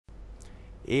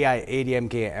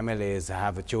AIADMK MLAs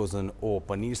have chosen O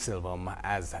Panneerselvam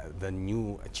as the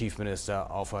new Chief Minister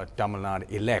of Tamil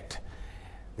Nadu elect.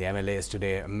 The MLAs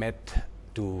today met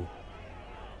to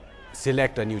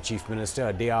select a new Chief Minister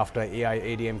a day after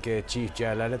AIADMK Chief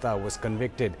Jayalalithaa was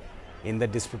convicted in the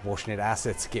disproportionate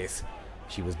assets case.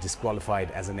 She was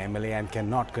disqualified as an MLA and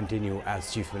cannot continue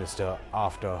as Chief Minister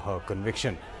after her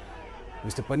conviction.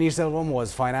 Mr. Panneerselvam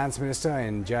was Finance Minister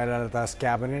in Jayalalitha's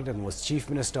cabinet and was Chief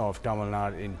Minister of Tamil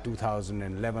Nadu in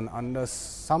 2011 under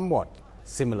somewhat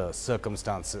similar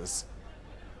circumstances.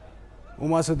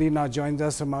 Uma Sudhir now joins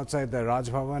us from outside the Raj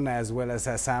Bhavan, as well as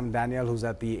Sam Daniel, who's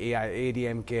at the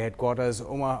AIADMK headquarters.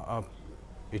 Uma,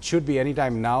 it should be any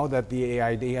time now that the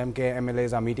AIADMK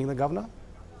MLAs are meeting the governor?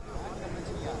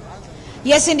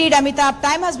 Yes, indeed, Amitabh.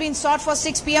 Time has been sought for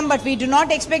 6 p.m, but we do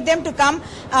not expect them to come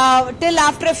till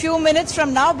after a few minutes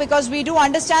from now, because we do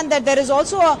understand that there is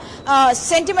also a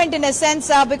sentiment in a sense,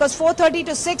 because 4:30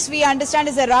 to 6 we understand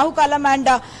is a Rahu Kalam, and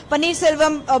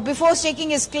Panneerselvam, before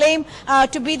staking his claim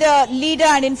to be the leader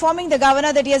and informing the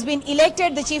governor that he has been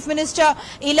elected the Chief Minister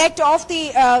elect of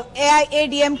the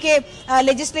AIADMK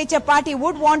legislature party,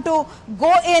 would want to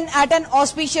go in at an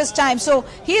auspicious time. So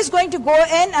he is going to go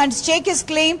in and stake his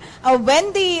claim.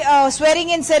 When the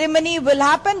swearing-in ceremony will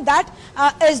happen, that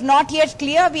is not yet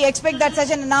clear. We expect that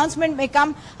such an announcement may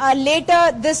come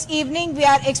later this evening. We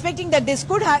are expecting that this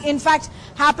could in fact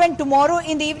happen tomorrow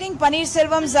in the evening.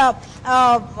 Panneerselvam's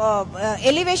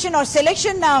elevation or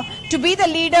selection to be the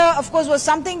leader, of course, was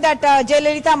something that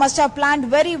Jayalalithaa must have planned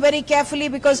very, very carefully,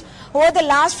 because over the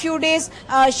last few days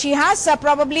she has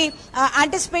probably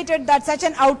anticipated that such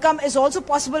an outcome is also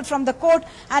possible from the court,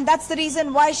 and that's the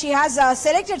reason why she has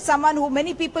selected someone who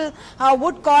many people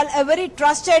would call a very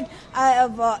trusted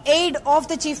aide of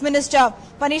the Chief Minister.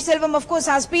 Panneerselvam, of course,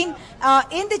 has been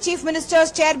in the Chief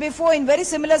Minister's chair before in very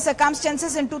similar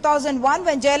circumstances in 2001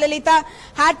 when Jayalalithaa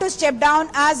had to step down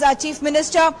as Chief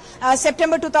Minister.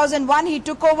 September 2001, he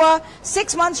took over.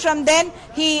 6 months from then,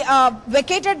 he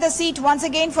vacated the seat once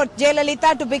again for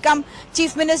Jayalalithaa to become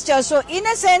Chief Minister. So, in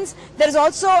a sense, there is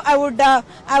also, I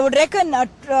would reckon,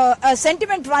 a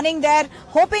sentiment running there,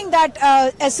 hoping that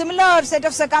a similar set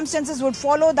of circumstances would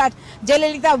follow, that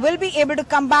Jayalalithaa will be able to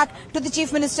come back to the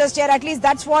Chief Minister's chair. At least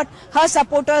that's what her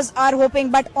supporters are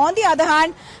hoping. But on the other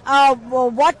hand,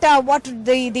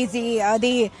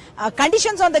 the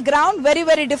conditions on the ground very,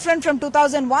 very different from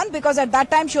 2001, because at that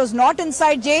time she was not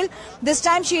inside jail. This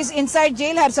time she is inside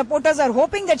jail. Her supporters are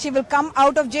hoping that she will come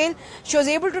out of jail. She was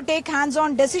able to take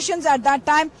hands-on decisions at that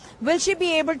time. Will she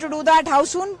be able to do that? How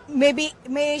soon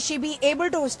may she be able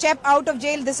to step out of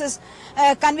jail? This is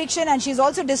conviction, and she is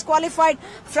also disqualified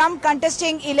from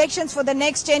contesting elections for the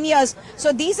next 10 years.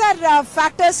 So these are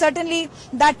factors certainly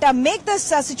that make this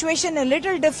situation a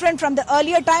little different from the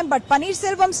earlier time. But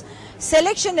Panneerselvam's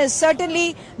selection is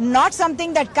certainly not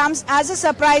something that comes as a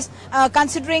surprise,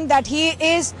 considering that he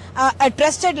is a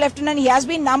trusted lieutenant. He has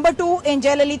been number 2 in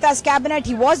Jayalalitha's cabinet.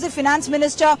 He was the finance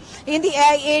minister in the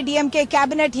AIADMK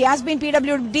cabinet. He has been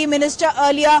PWD minister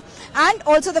earlier, and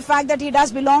also the fact that he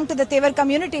does belong to the Tevar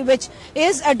community, which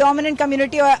is a dominant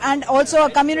community and also a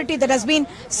community that has been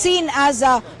seen as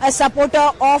a supporter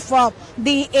of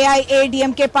the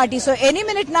AIADMK party. So any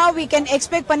minute now we can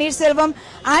expect Panneerselvam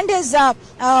and his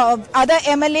other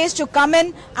MLAs to come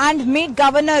in and meet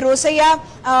Governor Rosaiah.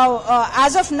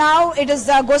 As of now, it is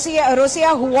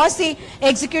Rosaiah who was the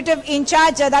executive in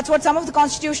charge. That's what some of the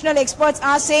constitutional experts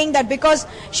are saying, that because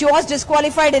she was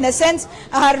disqualified, in a sense,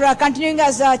 her continuing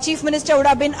as Chief Minister would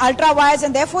have been ultra-wise,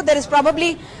 and therefore there is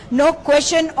probably no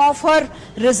question of her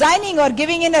resigning or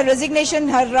giving in a resignation.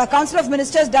 Her Council of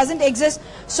Ministers doesn't exist.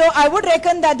 So I would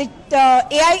reckon that the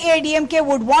AIADMK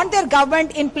would want their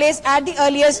government in place at the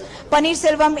earliest.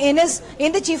 Panneerselvam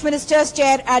in the Chief Minister's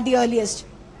chair at the earliest.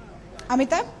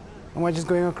 Amitabh? I'm just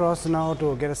going across now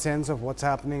to get a sense of what's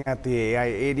happening at the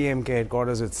AIADMK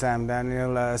headquarters with Sam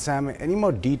Daniel. Sam, any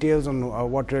more details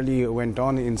on what really went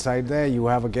on inside there? You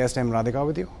have a guest, M. Radhika,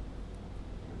 with you?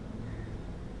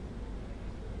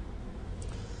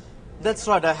 That's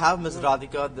right. I have Ms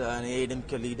Radhika, the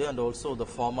AIADMK leader, and also the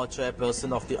former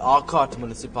chairperson of the Arcot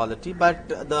municipality. But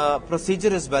the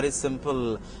procedure is very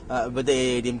simple with the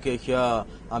AIADMK here,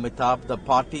 Amitabh. The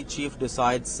party chief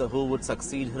decides who would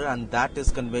succeed her, and that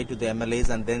is conveyed to the MLAs,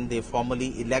 and then they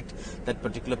formally elect that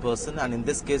particular person. And in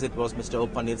this case, it was Mr. O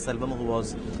Panneerselvam, who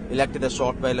was elected a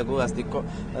short while ago as the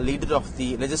leader of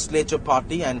the legislature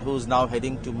party, and who is now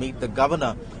heading to meet the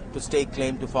governor to stake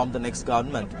claim to form the next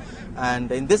government.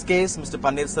 And in this case, Mr.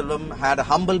 Panneerselvam had a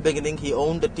humble beginning. He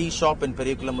owned a tea shop in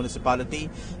Perikulam municipality,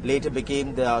 later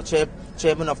became the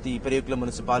chairman of the Perikulam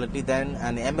municipality, then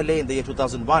an MLA in the year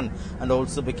 2001, and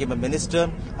also became a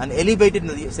minister, and elevated in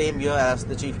the same year as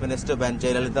the chief minister when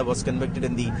Jayalalithaa was convicted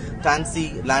in the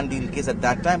Tansy land deal case at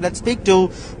that time. Let's speak to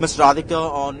Ms. Radhika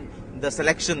on the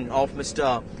selection of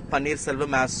Mr.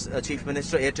 Panneerselvam as chief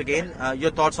minister yet again.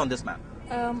 Your thoughts on this, ma'am?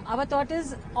 Our thought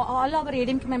is, all our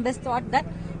AIADMK members thought that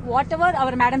whatever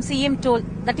our Madam CM told,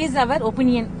 that is our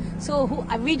opinion. So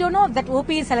we don't know that OP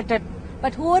is selected,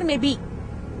 but whoever may be,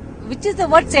 which is the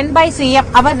word sent by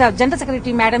CM, our General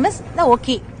Secretary Madam, is the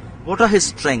OK. What are his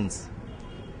strengths?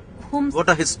 Whom's? What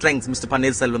are his strengths, Mr.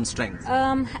 Panneerselvam's strengths?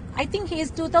 I think he is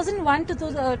 2001 to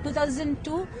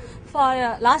 2002 for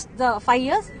last 5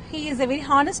 years. He is a very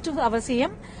honest to our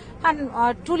CM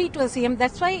and truly to the CM.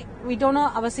 That's why we don't know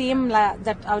our CM,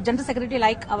 that our General Secretary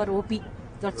like our OP.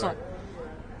 That's all.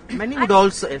 Many would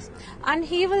also... Yes. And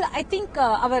he will, I think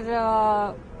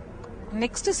our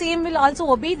next CM will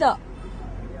also obey the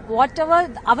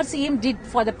whatever our CM did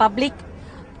for the public,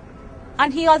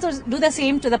 and he also do the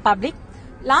same to the public.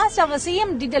 Last, our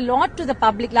CM did a lot to the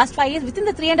public. Last 5 years, within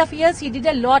the 3.5 years, he did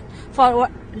a lot. For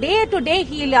day to day,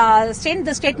 he'll send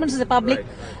the statements to the public.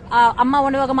 Amma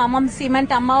Vandavagam, Amma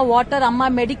cement, Amma water, Amma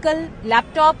medical,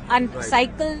 laptop and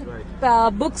cycle,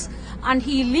 books. And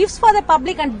he lives for the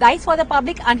public and dies for the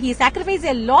public, and he sacrifices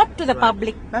a lot to the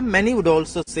public. And many would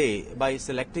also say, by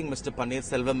selecting Mr.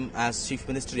 Panneerselvam as chief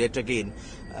minister yet again,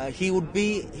 he could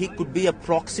be a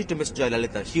proxy to Ms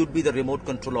Jayalalithaa. She would be the remote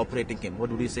control operating him.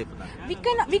 What would you say for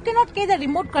that? We cannot get the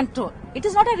remote control. It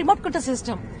is not a remote control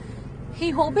system.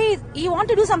 He obeys. He want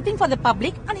to do something for the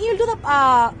public, and he will do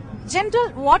the general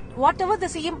whatever the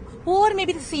CM, whoever may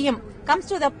be the CM comes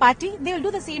to the party, they will do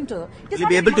the same to. Will he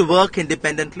be able to work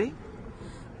independently?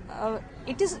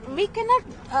 It is, we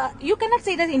cannot, you cannot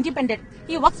say that independent.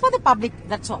 He works for the public,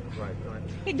 that's all. Right.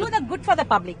 He do the good for the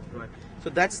public. Right.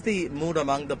 So that's the mood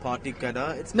among the party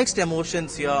cadre. It's mixed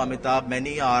emotions here, Amitabh.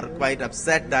 Many are quite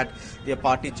upset that their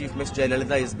party chief, Ms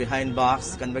Jayalalithaa, is behind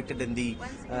bars, convicted in the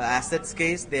assets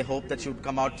case. They hope that she would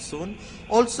come out soon.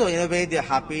 Also, in a way, they are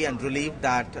happy and relieved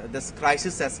that this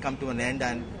crisis has come to an end,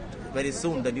 and very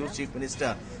soon the new chief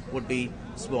minister would be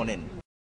sworn in.